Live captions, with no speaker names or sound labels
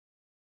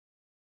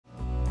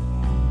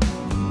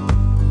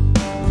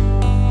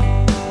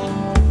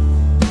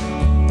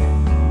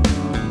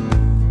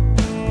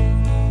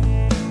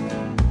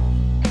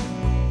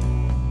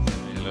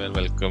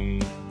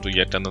to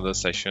yet another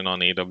session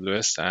on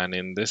AWS, and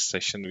in this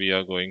session we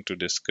are going to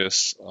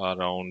discuss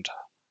around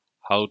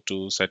how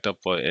to set up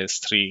a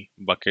S3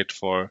 bucket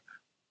for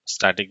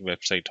static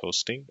website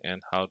hosting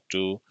and how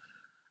to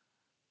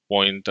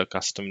point a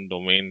custom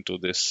domain to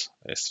this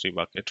S3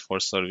 bucket for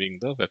serving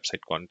the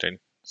website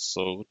content.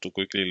 So to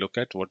quickly look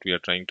at what we are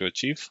trying to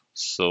achieve.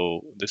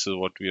 So this is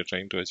what we are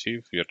trying to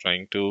achieve. We are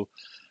trying to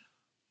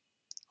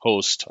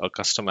host a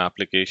custom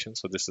application.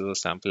 So this is a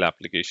sample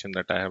application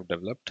that I have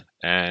developed,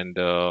 and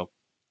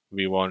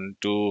we want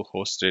to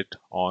host it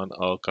on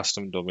a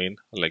custom domain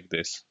like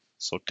this.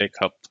 So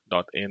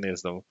techhub.in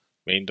is the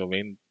main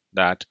domain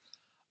that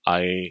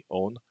I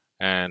own,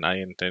 and I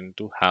intend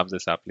to have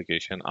this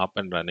application up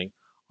and running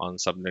on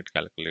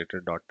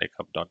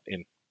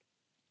subnetcalculator.techhub.in.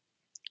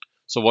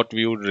 So what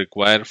we would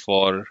require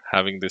for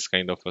having this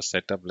kind of a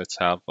setup, let's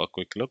have a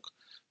quick look.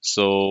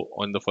 So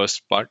on the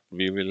first part,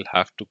 we will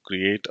have to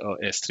create a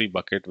S3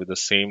 bucket with the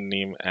same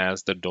name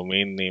as the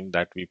domain name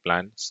that we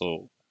plan.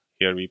 So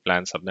here we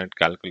plan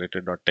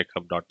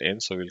subnetcalculator.techhub.in.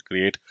 So we'll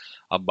create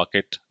a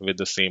bucket with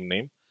the same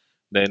name.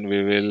 Then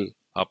we will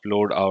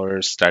upload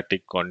our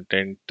static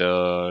content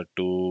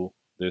to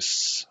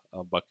this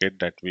bucket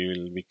that we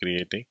will be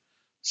creating.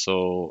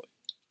 So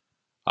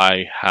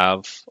I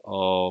have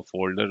a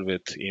folder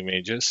with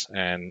images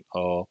and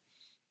a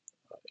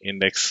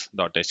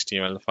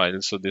index.html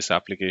file. So this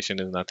application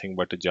is nothing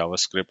but a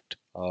JavaScript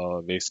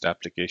based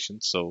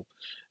application. So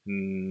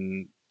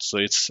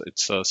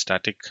it's a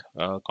static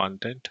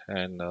content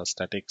and a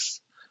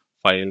statics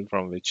file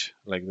from which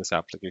like this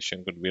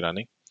application could be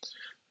running.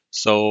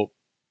 So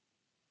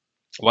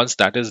once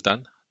that is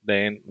done,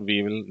 then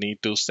we will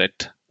need to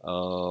set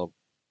the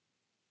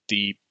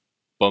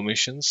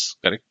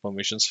correct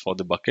permissions for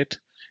the bucket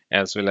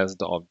as well as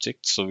the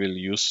object. So we'll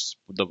use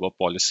the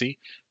policy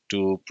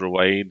to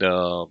provide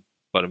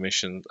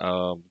permission,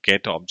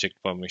 get object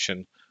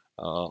permission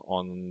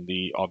on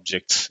the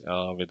objects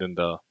within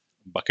the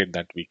bucket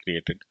that we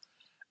created.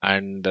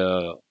 And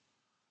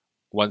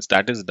once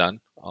that is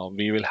done,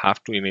 we will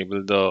have to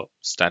enable the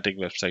static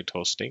website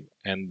hosting,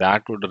 and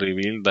that would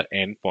reveal the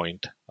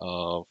endpoint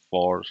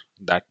for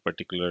that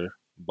particular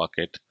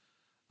bucket.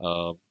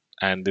 Uh,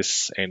 and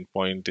this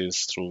endpoint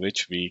is through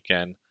which we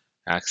can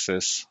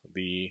access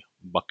the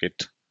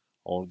bucket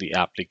or the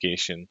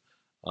application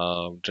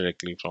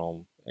directly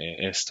from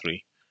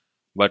S3.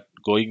 But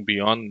going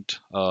beyond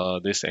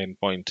this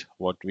endpoint,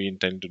 what we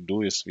intend to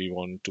do is we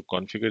want to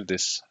configure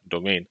this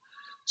domain.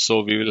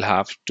 So we will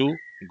have to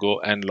go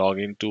and log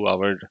into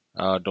our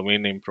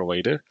domain name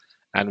provider,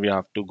 and we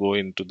have to go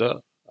into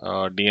the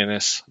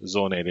DNS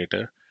zone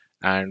editor.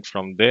 And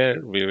from there,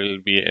 we will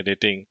be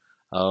editing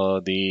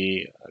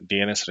the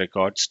DNS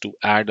records to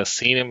add a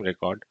CNAME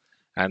record.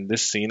 And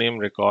this CNAME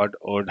record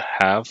would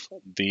have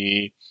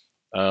the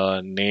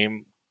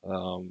name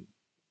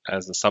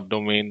as the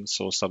subdomain.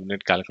 So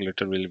subnet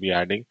calculator will be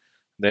adding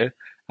there,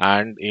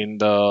 and in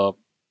the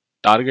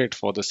target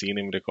for the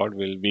CNAME record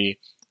will be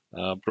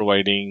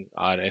providing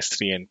our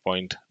S3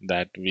 endpoint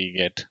that we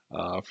get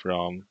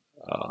from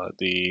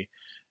the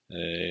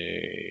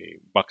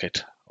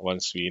bucket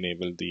once we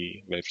enable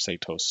the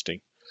website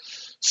hosting.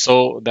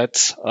 So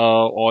that's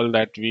all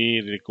that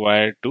we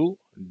require to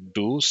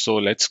do. So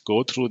let's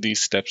go through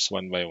these steps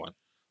one by one.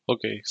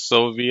 Okay,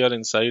 so we are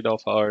inside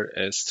of our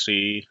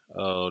S3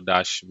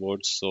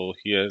 dashboard. So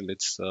here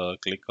let's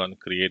click on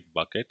create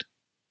bucket.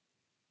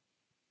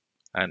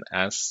 And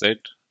as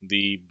said,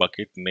 the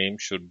bucket name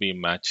should be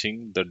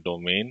matching the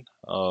domain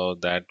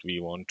that we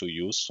want to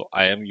use. So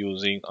I am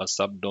using a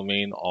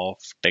subdomain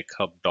of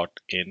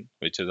techhub.in,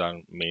 which is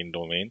our main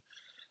domain.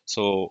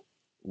 So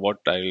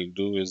what I'll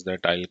do is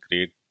that I'll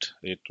create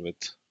it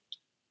with,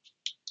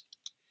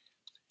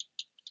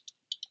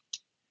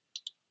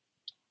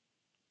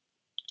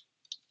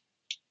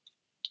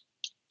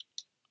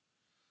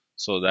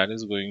 so that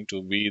is going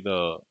to be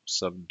the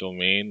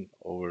subdomain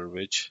over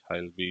which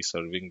I'll be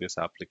serving this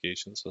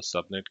application. So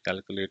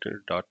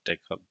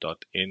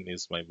subnetcalculator.techhub.in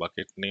is my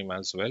bucket name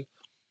as well.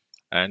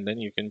 And then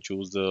you can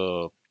choose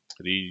the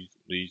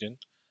region.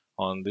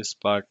 On this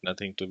part,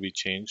 nothing to be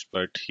changed,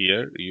 but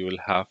here you will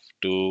have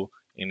to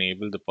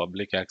enable the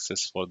public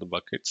access for the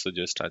bucket. So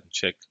just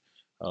uncheck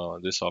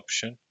this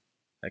option,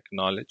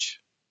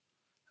 acknowledge,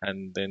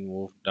 and then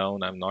move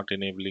down. I'm not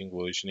enabling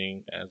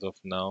versioning as of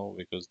now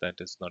because that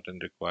is not a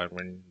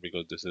requirement,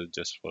 because this is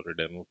just for a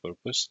demo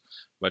purpose.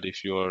 But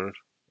if you're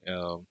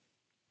uh,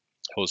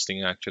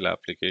 hosting an actual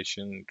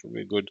application, it would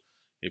be good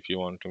if you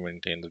want to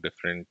maintain the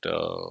different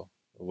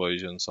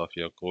versions of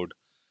your code.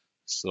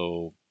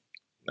 So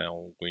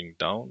now going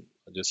down,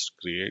 just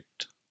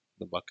create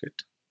the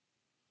bucket,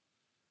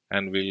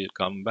 and we'll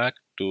come back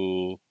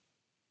to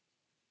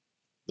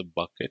the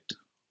bucket.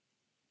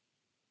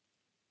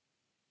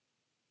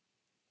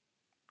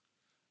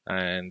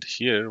 And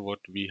here what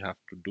we have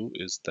to do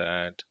is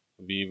that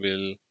we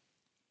will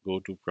go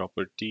to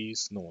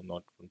properties, no,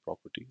 not on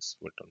properties,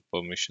 but on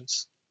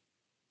permissions.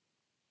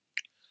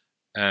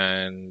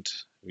 And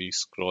we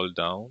scroll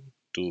down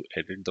to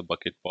edit the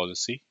bucket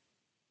policy.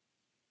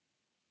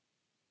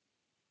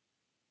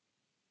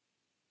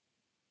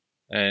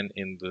 And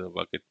in the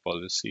bucket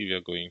policy, we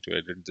are going to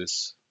edit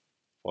this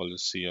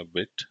policy a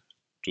bit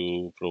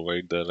to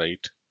provide the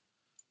right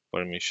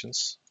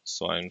permissions.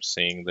 So I'm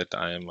saying that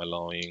I am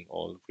allowing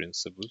all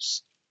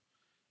principals.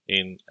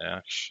 In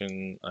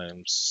action, I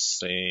am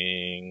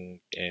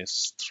saying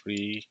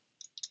S3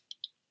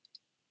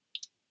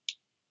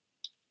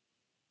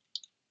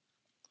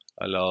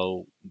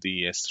 allow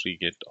the S3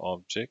 get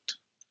object,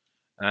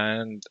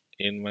 and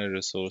in my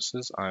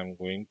resources, I'm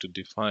going to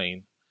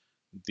define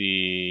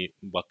the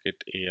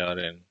bucket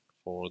ARN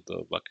for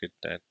the bucket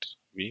that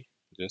we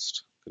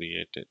just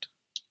created.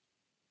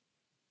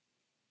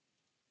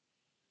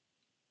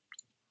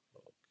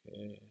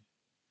 Okay.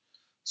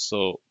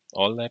 So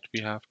all that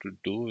we have to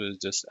do is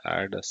just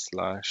add a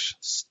slash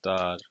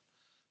star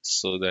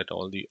so that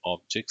all the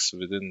objects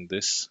within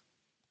this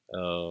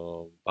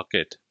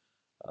bucket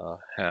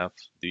have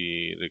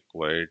the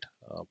required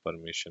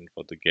permission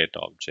for the get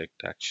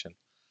object action.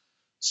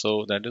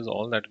 So that is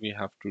all that we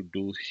have to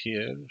do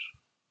here.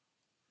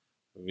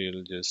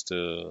 We'll just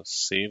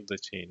save the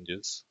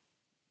changes.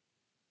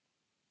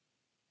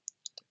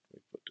 We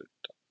put it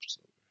up.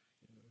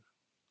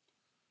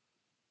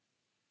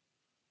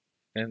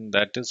 And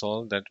that is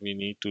all that we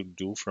need to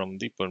do from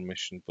the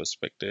permission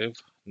perspective.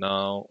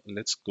 Now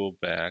let's go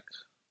back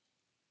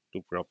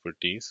to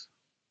properties.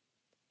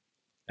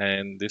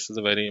 And this is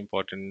a very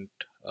important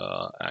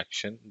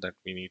action that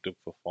we need to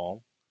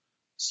perform.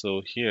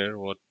 So here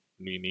what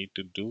we need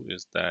to do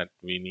is that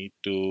we need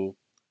to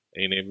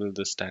enable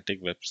the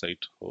static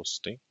website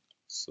hosting.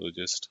 So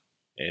just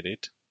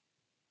edit,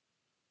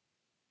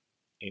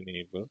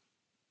 enable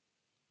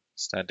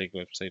static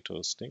website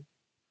hosting.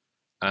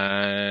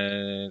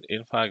 And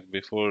in fact,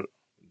 before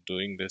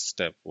doing this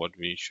step, what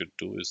we should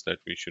do is that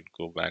we should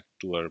go back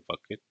to our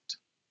bucket.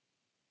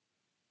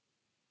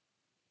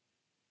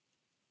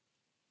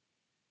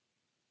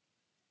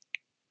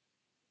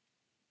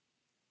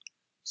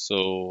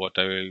 So what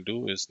I will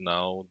do is,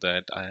 now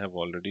that I have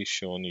already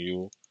shown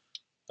you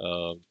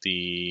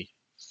the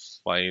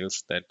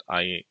files that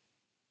I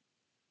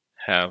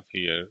have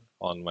here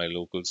on my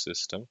local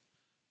system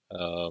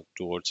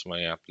towards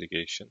my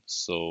application.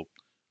 So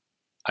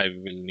I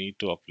will need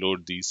to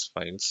upload these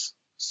files.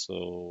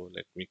 So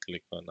let me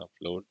click on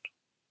upload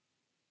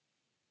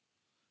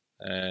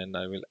and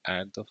I will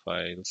add the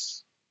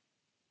files,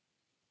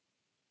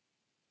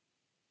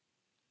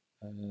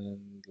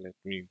 and let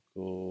me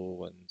go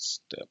one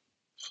step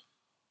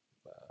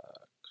back.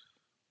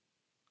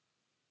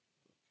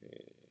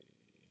 Okay.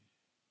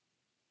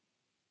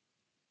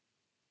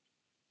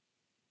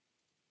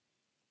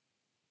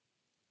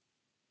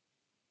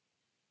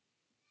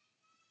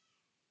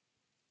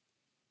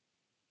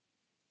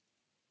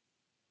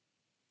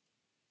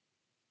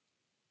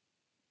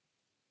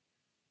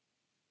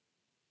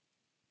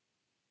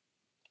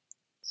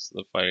 So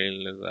the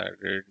file is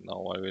added.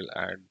 Now I will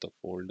add the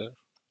folder.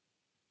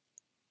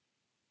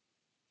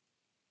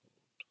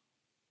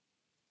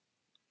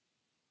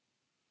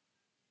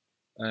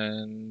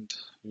 And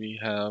we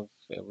have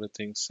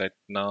everything set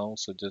now.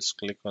 So just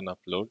click on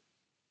upload.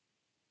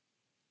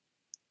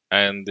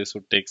 And this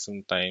would take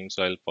some time.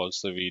 So I'll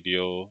pause the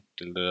video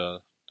till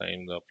the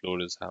time the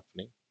upload is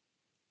happening.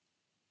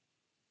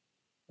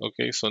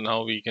 Okay, so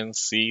now we can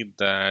see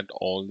that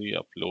all the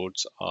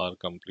uploads are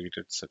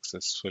completed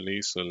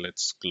successfully. So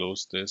let's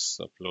close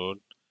this upload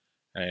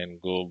and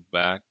go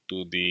back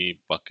to the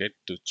bucket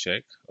to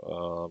check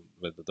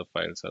whether the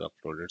files are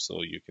uploaded.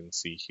 So you can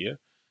see here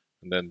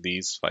that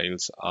these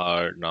files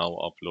are now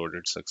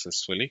uploaded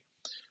successfully.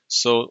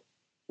 So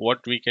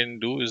what we can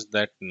do is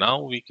that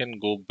now we can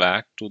go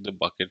back to the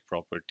bucket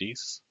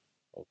properties.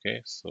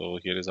 Okay, so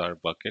here is our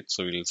bucket.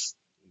 So we'll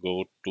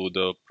go to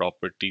the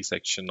property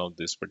section of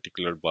this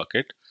particular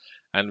bucket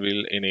and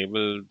we'll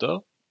enable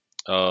the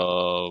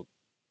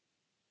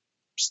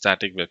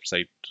static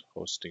website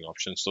hosting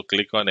option. So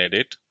click on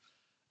edit,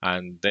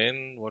 and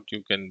then what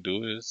you can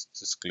do is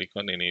just click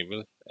on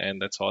enable,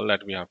 and that's all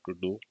that we have to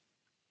do.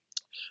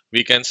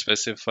 We can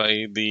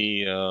specify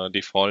the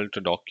default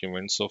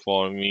document. So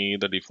for me,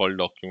 the default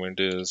document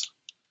is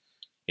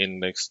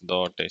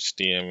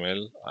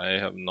index.html. I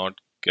have not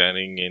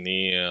carrying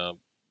any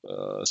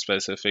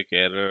specific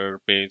error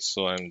page,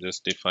 so I'm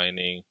just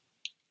defining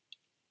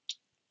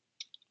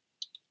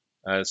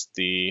as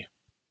the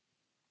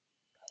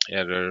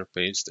error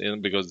page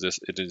because this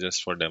it is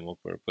just for demo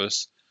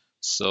purpose.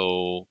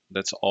 So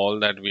that's all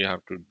that we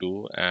have to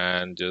do,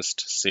 and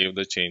just save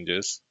the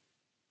changes,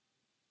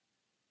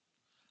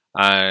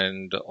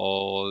 and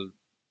all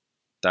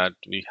that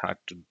we had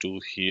to do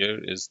here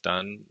is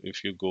done.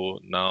 If you go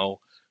now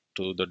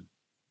to the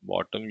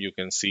bottom, you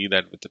can see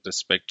that with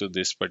respect to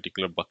this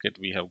particular bucket,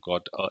 we have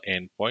got a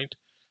endpoint.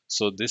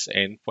 So this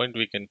endpoint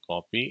we can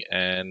copy,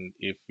 and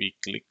if we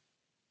click,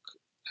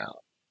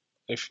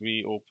 if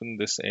we open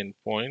this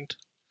endpoint,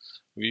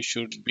 we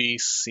should be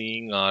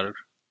seeing our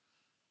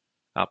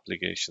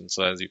application.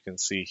 So as you can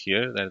see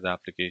here, that the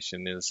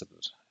application is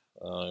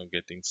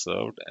getting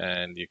served,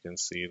 and you can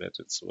see that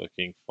it's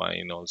working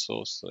fine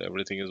also. So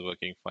everything is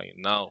working fine.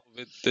 Now,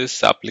 with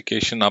this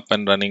application up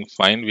and running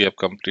fine, we have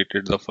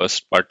completed the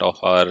first part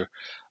of our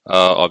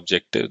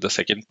objective. The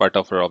second part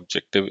of our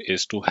objective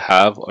is to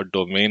have a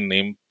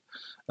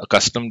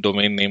custom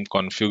domain name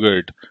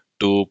configured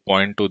to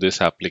point to this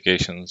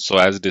application. So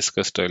as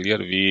discussed earlier,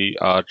 we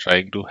are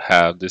trying to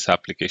have this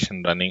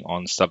application running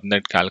on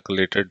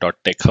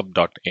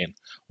subnetcalculator.techhub.in.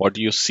 What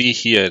you see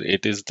here,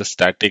 it is the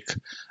static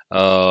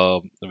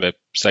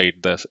website,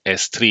 the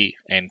S3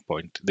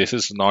 endpoint. This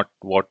is not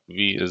what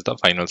we is the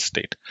final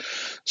state.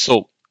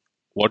 So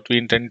what we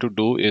intend to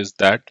do is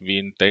that we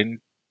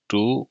intend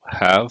to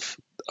have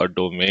a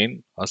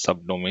domain, a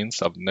subdomain,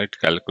 subnet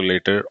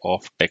calculator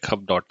of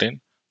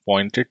techhub.in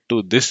pointed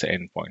to this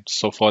endpoint.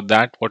 So for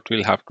that, what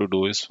we'll have to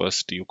do is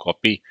first you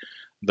copy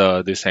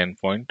the this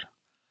endpoint,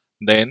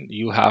 then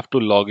you have to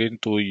log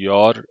into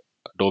your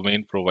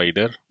domain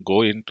provider,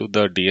 go into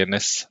the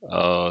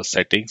DNS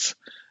settings,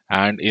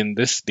 and in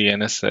this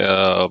DNS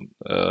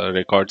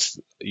records,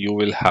 you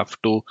will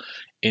have to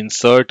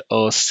insert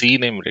a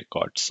CNAME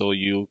record. So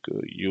you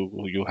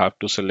have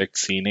to select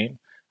CNAME,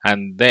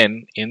 and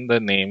then in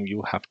the name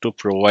you have to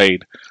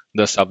provide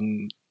the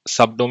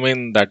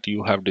subdomain that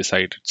you have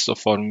decided. So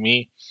for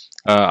me,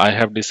 I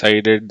have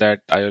decided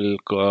that I will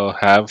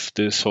have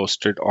this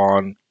hosted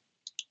on.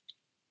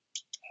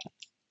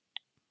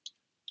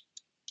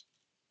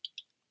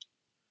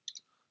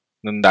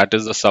 Then that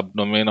is the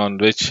subdomain on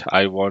which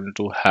I want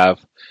to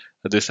have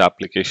this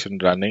application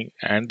running,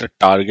 and the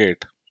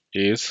target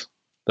is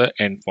the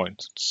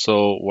endpoint.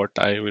 So what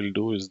I will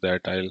do is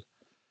that I'll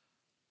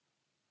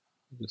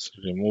just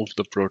remove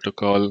the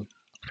protocol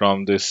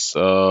from this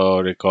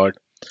record.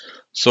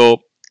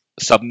 So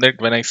subnet,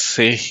 when I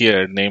say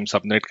here name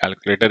subnet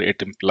calculator,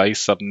 it implies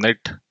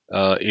subnet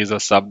is a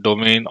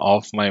subdomain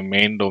of my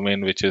main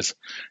domain, which is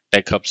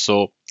TechHub.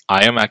 So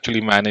I am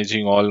actually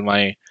managing all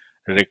my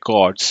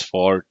records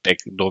for tech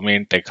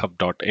domain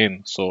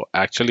techhub.in. So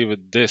actually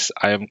with this,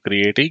 I am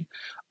creating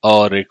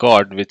a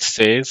record which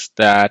says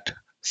that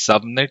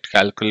subnet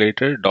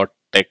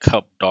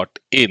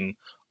calculator.techhub.in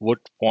would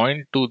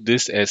point to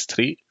this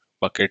S3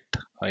 bucket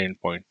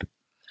endpoint,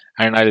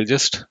 and I'll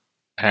just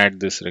add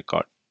this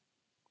record,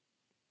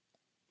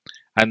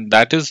 and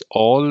that is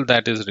all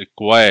that is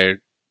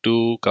required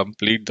to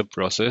complete the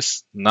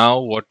process.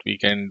 Now what we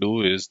can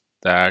do is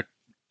that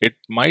it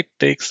might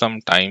take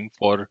some time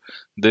for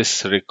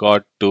this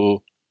record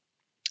to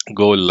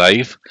go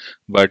live,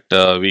 but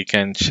we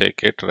can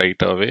check it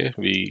right away.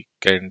 We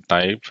can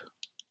type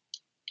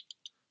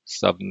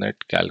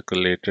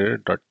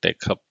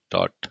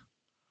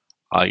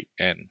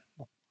subnetcalculator.techhub.in.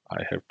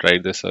 I have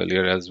tried this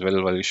earlier as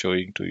well while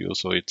showing to you,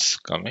 so it's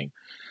coming.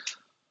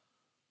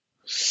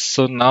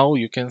 So now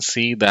you can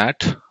see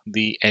that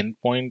the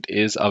endpoint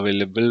is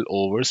available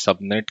over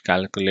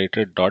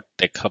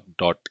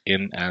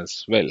subnetcalculator.techhub.in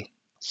as well.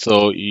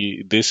 So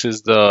this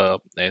is the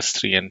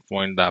S3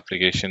 endpoint. The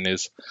application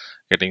is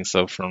getting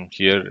served from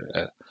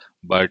here,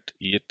 but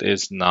it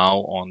is now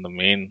on the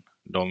main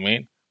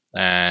domain.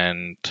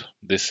 And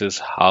this is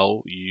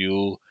how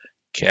you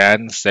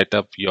can set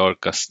up your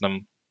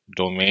custom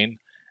domain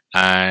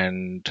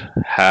and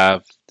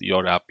have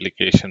your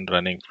application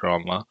running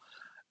from a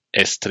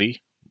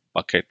S3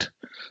 bucket.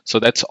 So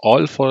that's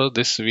all for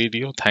this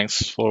video.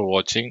 Thanks for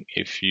watching.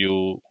 If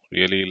you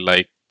really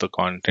like the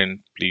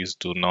content, please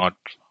do not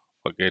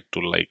forget to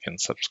like and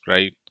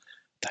subscribe.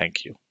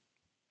 Thank you.